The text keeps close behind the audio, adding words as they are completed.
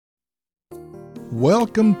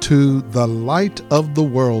Welcome to The Light of the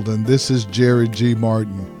World, and this is Jerry G.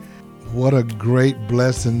 Martin. What a great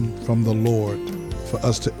blessing from the Lord for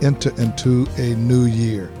us to enter into a new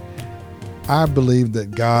year. I believe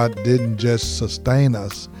that God didn't just sustain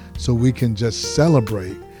us so we can just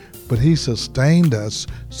celebrate, but He sustained us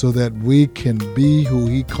so that we can be who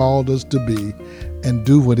He called us to be and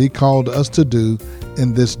do what He called us to do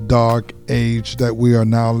in this dark age that we are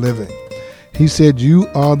now living. He said, "You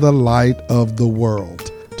are the light of the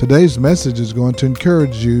world." Today's message is going to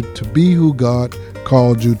encourage you to be who God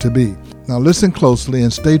called you to be. Now listen closely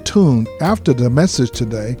and stay tuned after the message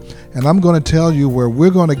today, and I'm going to tell you where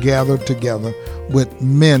we're going to gather together with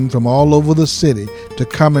men from all over the city to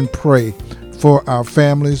come and pray for our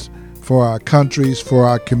families, for our countries, for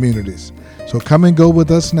our communities. So come and go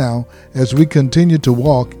with us now as we continue to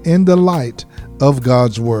walk in the light of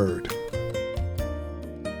God's Word.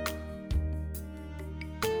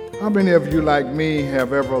 How many of you, like me,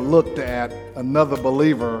 have ever looked at another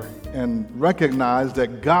believer and recognized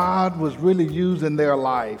that God was really using their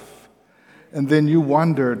life, and then you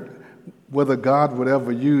wondered whether God would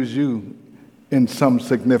ever use you in some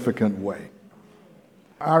significant way?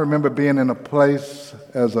 I remember being in a place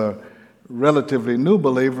as a relatively new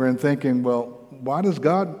believer and thinking, well, why does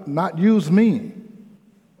God not use me?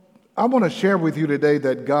 I want to share with you today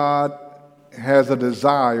that God has a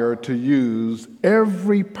desire to use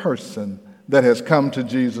every person that has come to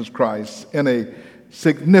Jesus Christ in a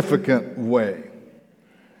significant way.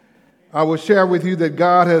 I will share with you that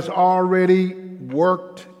God has already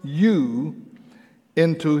worked you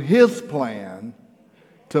into His plan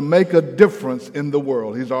to make a difference in the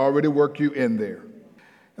world. He's already worked you in there.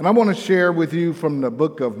 And I want to share with you from the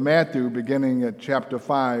book of Matthew, beginning at chapter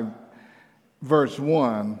 5, verse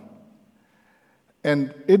 1.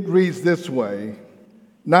 And it reads this way: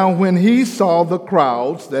 "Now when He saw the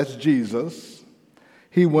crowds," that's Jesus,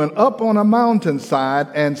 "He went up on a mountainside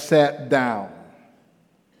and sat down.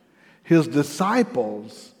 His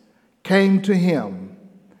disciples came to Him,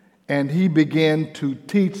 and He began to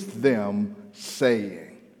teach them,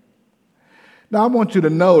 saying." Now I want you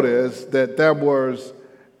to notice that there was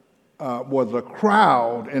a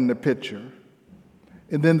crowd in the picture,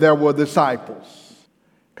 and then there were disciples.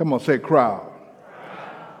 Come on, say crowd.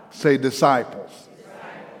 Say disciples.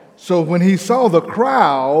 So when He saw the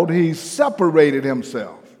crowd, He separated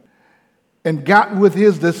Himself and got with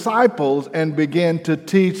His disciples and began to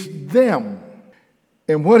teach them.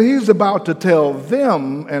 And what He's about to tell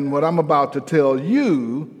them and what I'm about to tell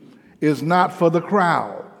you is not for the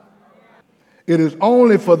crowd. It is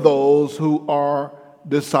only for those who are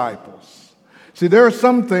disciples. See, there are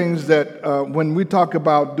some things that when we talk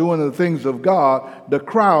about doing the things of God, the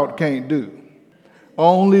crowd can't do.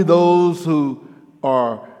 Only those who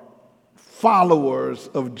are followers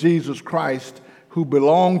of Jesus Christ, who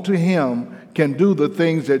belong to Him, can do the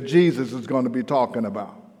things that Jesus is going to be talking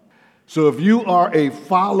about. So if you are a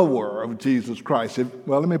follower of Jesus Christ,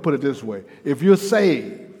 let me put it this way. If you're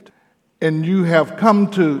saved and you have come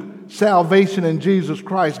to salvation in Jesus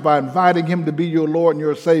Christ by inviting Him to be your Lord and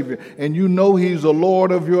your Savior, and you know He's the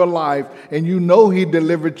Lord of your life, and you know He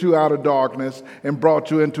delivered you out of darkness and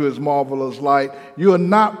brought you into His marvelous light, you are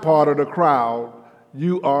not part of the crowd.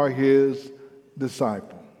 You are His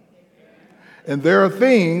disciple. And there are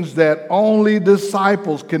things that only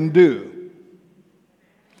disciples can do.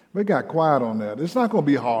 We got quiet on that. It's not going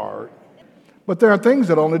to be hard. But there are things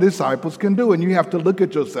that only disciples can do, and you have to look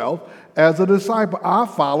at yourself as a disciple. I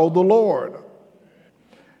follow the Lord.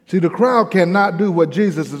 See, the crowd cannot do what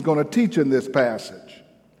Jesus is going to teach in this passage.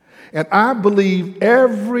 And I believe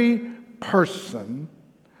every person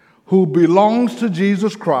who belongs to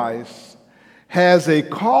Jesus Christ has a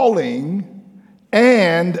calling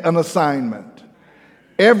and an assignment.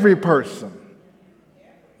 Every person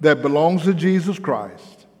that belongs to Jesus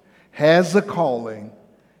Christ has a calling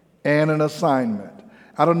and an assignment.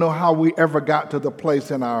 I don't know how we ever got to the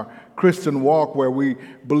place in our Christian walk where we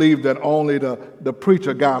believe that only the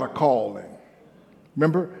preacher got a calling.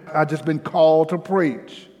 Remember, I've just been called to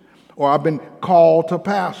preach, or I've been called to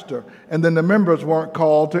pastor, and then the members weren't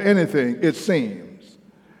called to anything, it seems.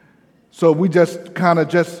 So we just kind of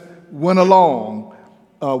just went along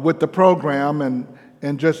with the program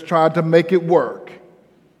and just tried to make it work.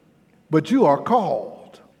 But you are called.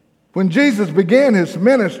 When Jesus began His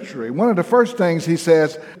ministry, one of the first things He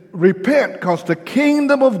says, repent because the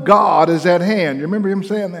kingdom of God is at hand. You remember Him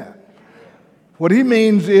saying that? What He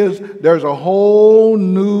means is there's a whole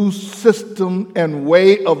new system and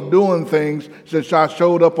way of doing things since I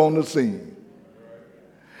showed up on the scene.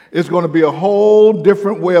 It's going to be a whole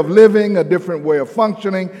different way of living, a different way of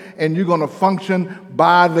functioning, and you're going to function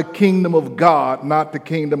by the kingdom of God, not the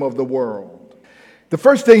kingdom of the world. The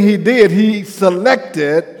first thing he did, he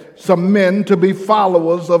selected some men to be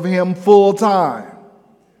followers of him full time.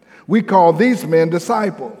 We call these men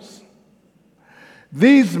disciples.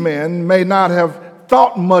 These men may not have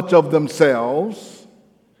thought much of themselves,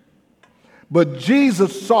 but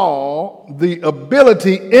Jesus saw the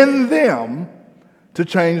ability in them to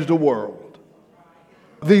change the world.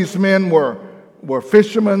 These men were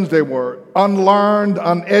fishermen. They were unlearned,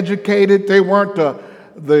 uneducated. They weren't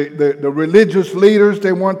the religious leaders.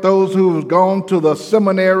 They weren't those who had gone to the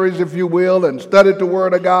seminaries, if you will, and studied the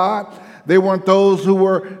Word of God. They weren't those who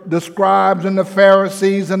were the scribes and the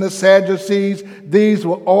Pharisees and the Sadducees. These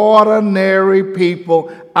were ordinary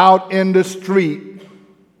people out in the street.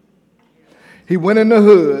 He went in the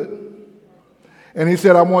hood and he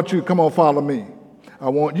said, I want you, come on, follow me. I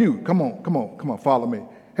want you, come on, follow me.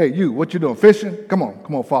 Hey, you, what you doing, fishing? Come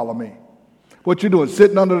on, follow me. What you doing,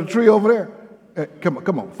 sitting under the tree over there? Hey,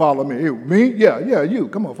 come on, follow me. You, me? Yeah, you,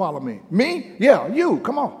 come on, follow me. Me? Yeah, you,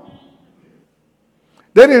 come on.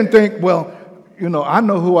 They didn't think, well, I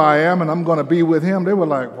know who I am and I'm going to be with him. They were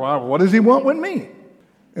like, well, what does he want with me?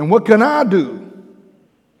 And what can I do?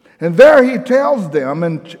 And there he tells them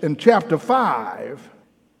in chapter 5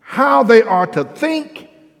 how they are to think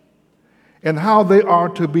and how they are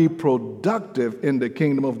to be productive in the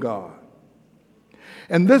kingdom of God.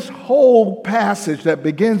 And this whole passage that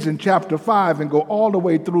begins in chapter 5 and go all the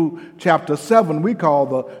way through chapter 7, we call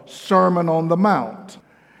the Sermon on the Mount.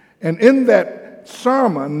 And in that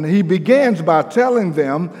sermon, he begins by telling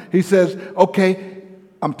them, he says, okay,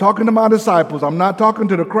 I'm talking to my disciples. I'm not talking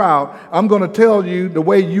to the crowd. I'm going to tell you the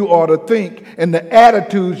way you ought to think and the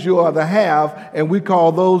attitudes you ought to have, and we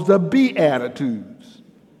call those the Beatitudes.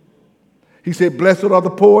 He said, blessed are the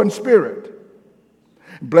poor in spirit.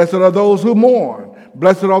 Blessed are those who mourn.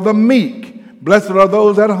 Blessed are the meek. Blessed are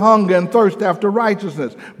those that hunger and thirst after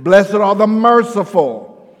righteousness. Blessed are the merciful.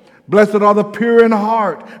 Blessed are the pure in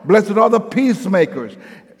heart. Blessed are the peacemakers.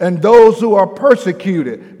 And those who are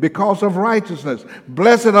persecuted because of righteousness.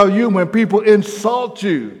 Blessed are you when people insult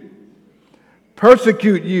you,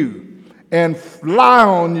 persecute you, and lie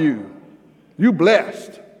on you. You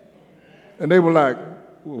blessed. And they were like,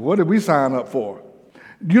 what did we sign up for?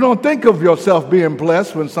 You don't think of yourself being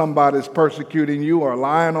blessed when somebody's persecuting you or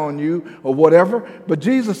lying on you or whatever. But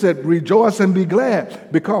Jesus said, rejoice and be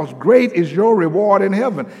glad, because great is your reward in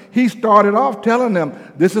heaven. He started off telling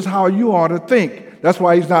them, this is how you ought to think. That's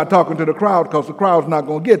why he's not talking to the crowd, because the crowd's not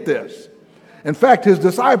going to get this. In fact, his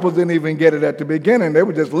disciples didn't even get it at the beginning. They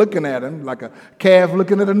were just looking at him like a calf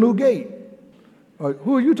looking at a new gate.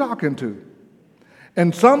 Who are you talking to?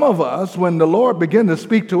 And some of us, when the Lord began to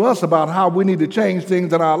speak to us about how we need to change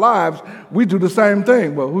things in our lives, we do the same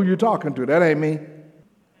thing. Well, who are you talking to? That ain't me.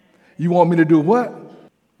 You want me to do what?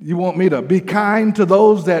 You want me to be kind to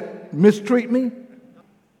those that mistreat me?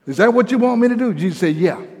 Is that what you want me to do? Jesus said,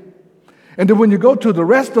 yeah. And then when you go to the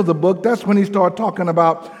rest of the book, that's when he started talking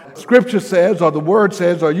about Scripture says, or the Word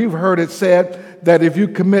says, or you've heard it said, that if you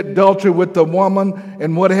commit adultery with the woman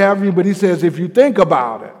and what have you, but he says, if you think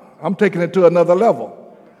about it, I'm taking it to another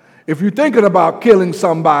level. If you're thinking about killing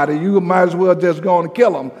somebody, you might as well just go and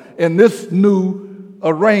kill them in this new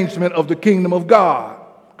arrangement of the kingdom of God,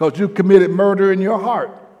 because you committed murder in your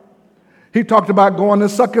heart. He talked about going the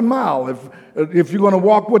second mile. If you're going to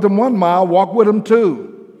walk with them 1 mile, walk with them 2.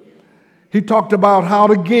 He talked about how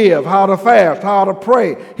to give, how to fast, how to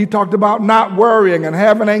pray. He talked about not worrying and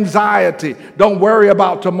having anxiety. Don't worry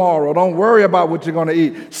about tomorrow. Don't worry about what you're going to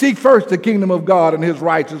eat. Seek first the kingdom of God and his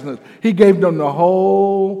righteousness. He gave them the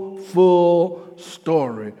whole full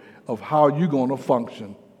story of how you're going to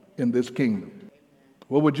function in this kingdom.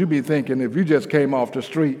 What would you be thinking if you just came off the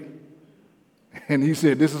street and he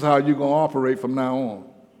said, this is how you're going to operate from now on?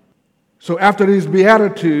 So after these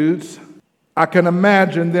Beatitudes, I can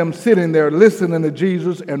imagine them sitting there listening to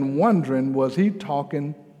Jesus and wondering, was he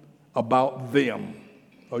talking about them?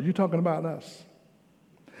 Are you talking about us?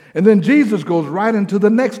 And then Jesus goes right into the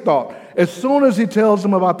next thought. As soon as he tells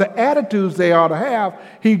them about the attitudes they ought to have,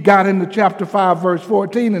 he got into chapter 5, verse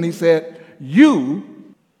 14, and he said,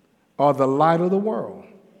 you are the light of the world.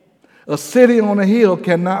 A city on a hill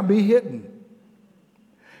cannot be hidden.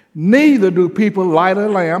 Neither do people light a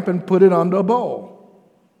lamp and put it under a bowl.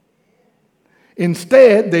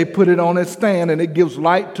 Instead, they put it on a stand, and it gives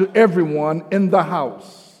light to everyone in the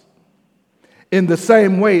house. In the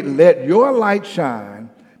same way, let your light shine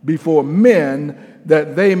before men,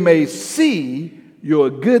 that they may see your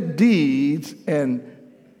good deeds and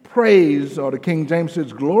praise, or the King James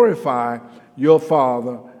says, glorify your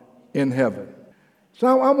Father in heaven.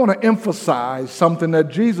 So I want to emphasize something that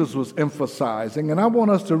Jesus was emphasizing, and I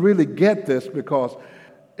want us to really get this because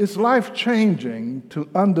it's life-changing to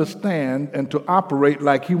understand and to operate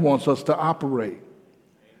like he wants us to operate.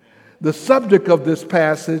 The subject of this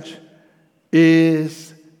passage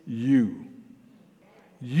is you.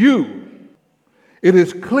 You. It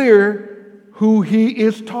is clear who he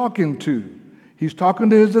is talking to. He's talking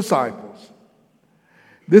to his disciples.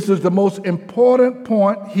 This is the most important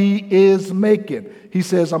point he is making. He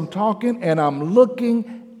says, I'm talking and I'm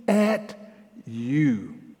looking at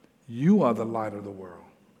you. You are the light of the world.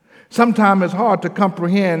 Sometimes it's hard to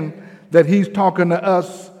comprehend that he's talking to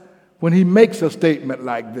us when he makes a statement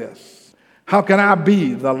like this. How can I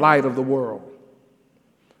be the light of the world?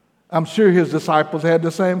 I'm sure his disciples had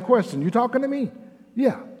the same question. You talking to me?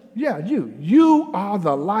 Yeah, you. You are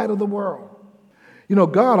the light of the world. You know,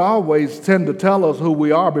 God always tends to tell us who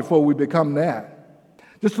we are before we become that.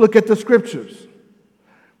 Just look at the scriptures.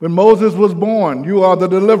 When Moses was born, you are the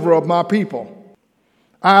deliverer of my people.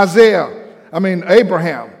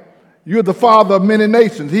 Abraham, you're the father of many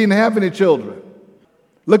nations. He didn't have any children.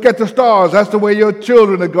 Look at the stars. That's the way your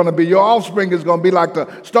children are going to be. Your offspring is going to be like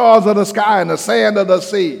the stars of the sky and the sand of the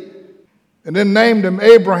sea. And then named him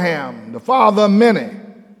Abraham, the father of many.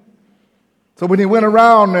 So when he went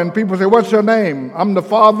around and people say, what's your name? I'm the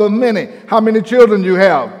father of many. How many children do you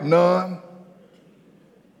have? None.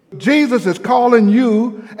 Jesus is calling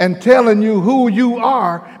you and telling you who you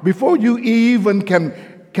are before you even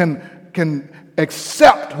can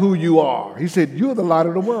accept who you are. He said, you're the light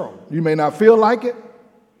of the world. You may not feel like it.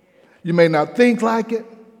 You may not think like it.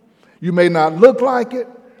 You may not look like it,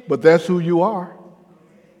 but that's who you are.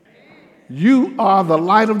 You are the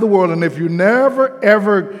light of the world, and if you never,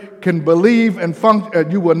 ever can believe and function,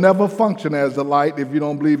 you will never function as the light if you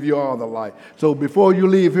don't believe you are the light. So before you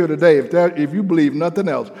leave here today, if you believe nothing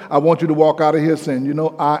else, I want you to walk out of here saying, you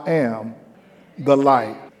know, I am the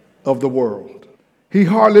light of the world. He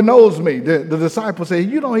hardly knows me. The disciples say,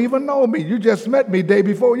 you don't even know me. You just met me day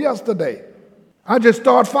before yesterday. I just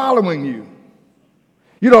start following you.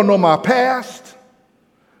 You don't know my past.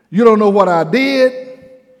 You don't know what I did.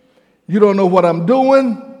 You don't know what I'm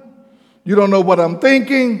doing. You don't know what I'm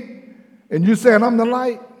thinking. And you saying I'm the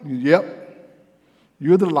light? Yep.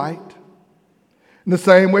 You're the light. In the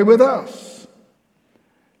same way with us.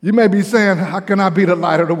 You may be saying, how can I be the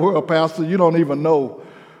light of the world, Pastor? You don't even know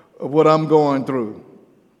what I'm going through.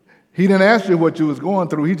 He didn't ask you what you was going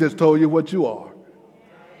through. He just told you what you are.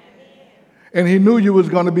 And he knew you was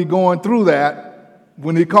going to be going through that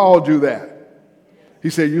when he called you that. He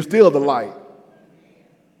said, you're still the light.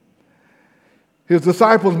 His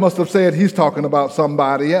disciples must have said he's talking about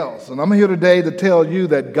somebody else. And I'm here today to tell you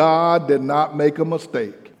that God did not make a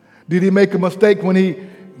mistake. Did he make a mistake when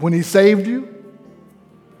he saved you?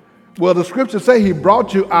 Well, the scriptures say he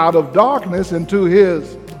brought you out of darkness into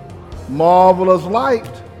his marvelous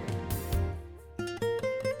light.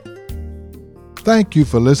 Thank you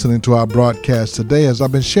for listening to our broadcast today as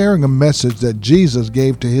I've been sharing a message that Jesus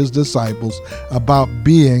gave to his disciples about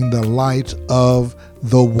being the light of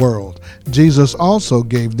the world. Jesus also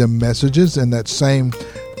gave them messages in that same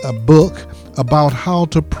book about how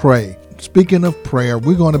to pray. Speaking of prayer,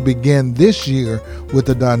 we're going to begin this year with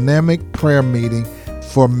a dynamic prayer meeting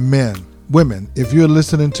for men. Women, if you're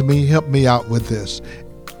listening to me, help me out with this.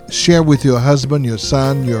 Share with your husband, your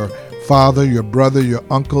son, your father, your brother, your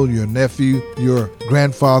uncle, your nephew, your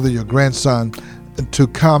grandfather, your grandson, to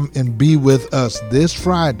come and be with us this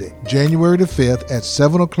Friday, January the 5th at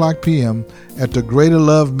 7 o'clock p.m. at the Greater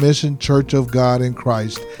Love Mission Church of God in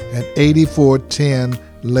Christ at 8410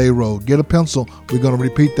 Lay Road. Get a pencil. We're going to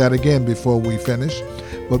repeat that again before we finish.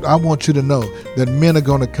 But I want you to know that men are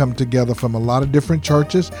going to come together from a lot of different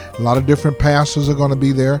churches. A lot of different pastors are going to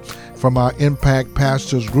be there from our Impact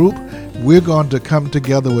Pastors group. We're going to come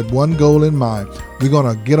together with one goal in mind. We're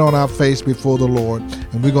going to get on our face before the Lord,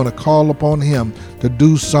 and we're going to call upon him to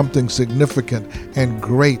do something significant and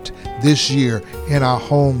great this year in our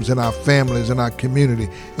homes, in our families, in our community,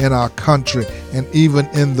 in our country, and even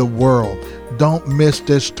in the world. Don't miss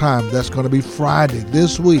this time. That's going to be Friday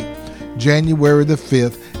this week, January the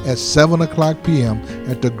 5th at 7 o'clock p.m.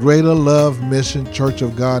 at the Greater Love Mission Church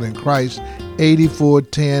of God in Christ,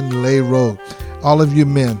 8410 Lay Road. All of you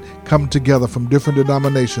men, come together from different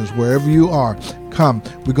denominations. Wherever you are, come.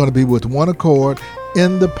 We're going to be with one accord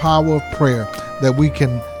in the power of prayer, that we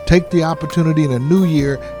can take the opportunity in a new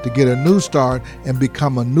year to get a new start and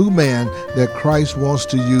become a new man that Christ wants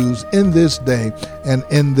to use in this day and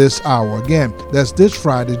in this hour. Again, that's this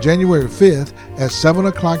Friday, January 5th at 7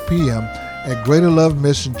 o'clock p.m. at Greater Love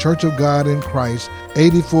Mission Church of God in Christ,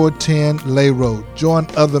 8410 Lay Road. Join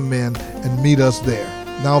other men and meet us there.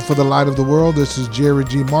 Now for the Light of the World, this is Jerry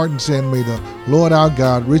G. Martin saying, may the Lord our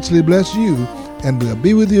God richly bless you, and we'll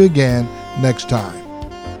be with you again next time.